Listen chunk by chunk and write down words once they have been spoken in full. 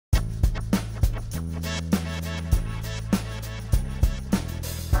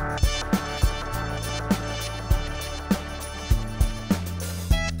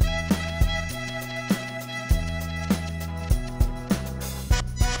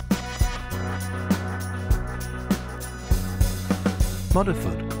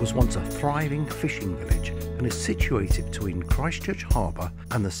Mudeford was once a thriving fishing village and is situated between Christchurch harbour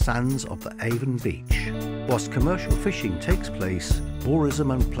and the sands of the Avon beach. Whilst commercial fishing takes place,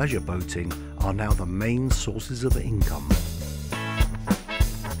 tourism and pleasure boating are now the main sources of income.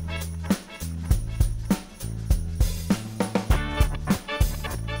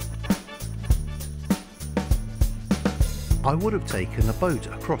 I would have taken a boat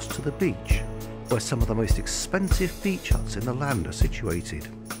across to the beach, where some of the most expensive beach huts in the land are situated.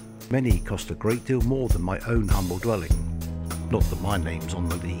 Many cost a great deal more than my own humble dwelling. Not that my name's on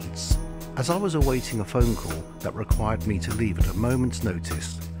the leads. As I was awaiting a phone call that required me to leave at a moment's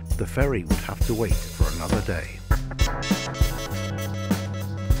notice, the ferry would have to wait for another day.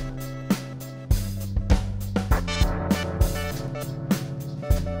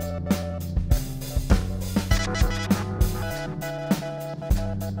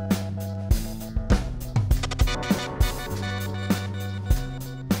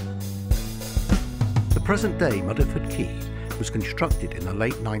 The present-day Mudeford Quay was constructed in the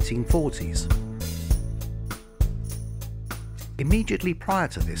late 1940s. Immediately prior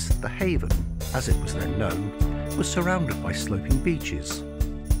to this, the haven, as it was then known, was surrounded by sloping beaches.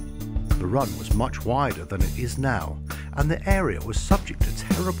 The run was much wider than it is now, and the area was subject to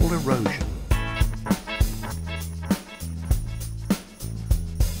terrible erosion.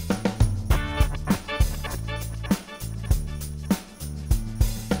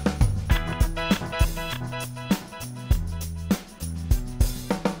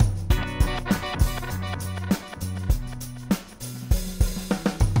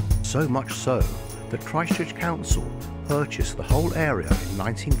 So much so that Christchurch Council purchased the whole area in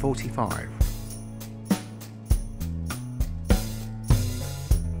 1945.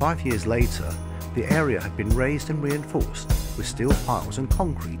 5 years later, the area had been raised and reinforced with steel piles and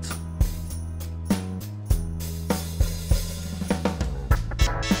concrete.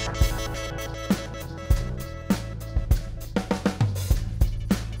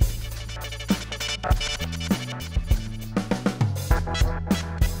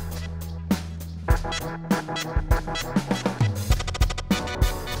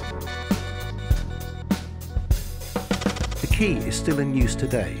 The quay is still in use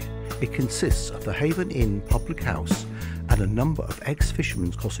today. It consists of the Haven Inn public house and a number of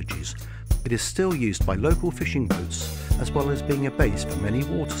ex-fishermen's cottages. It is still used by local fishing boats as well as being a base for many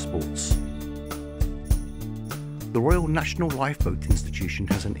water sports. The Royal National Lifeboat Institution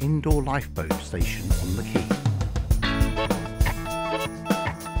has an indoor lifeboat station on the quay.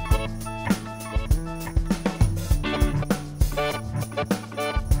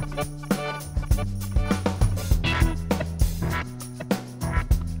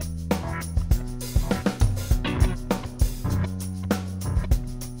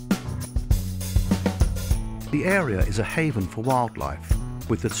 The area is a haven for wildlife,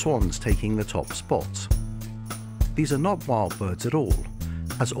 with the swans taking the top spot. These are not wild birds at all,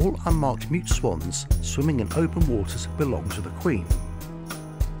 as all unmarked mute swans swimming in open waters belong to the Queen.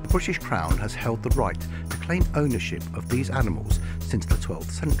 The British Crown has held the right to claim ownership of these animals since the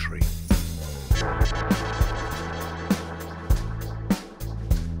 12th century.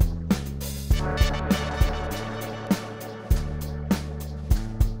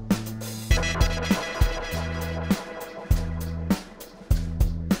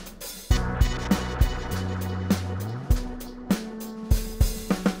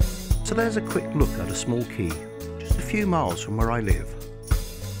 So there's a quick look at a small quay, just a few miles from where I live.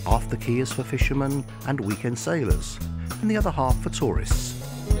 Half the quay is for fishermen and weekend sailors, and the other half for tourists.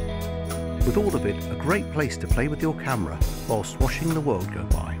 With all of it, a great place to play with your camera whilst watching the world go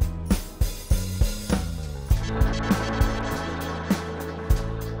by.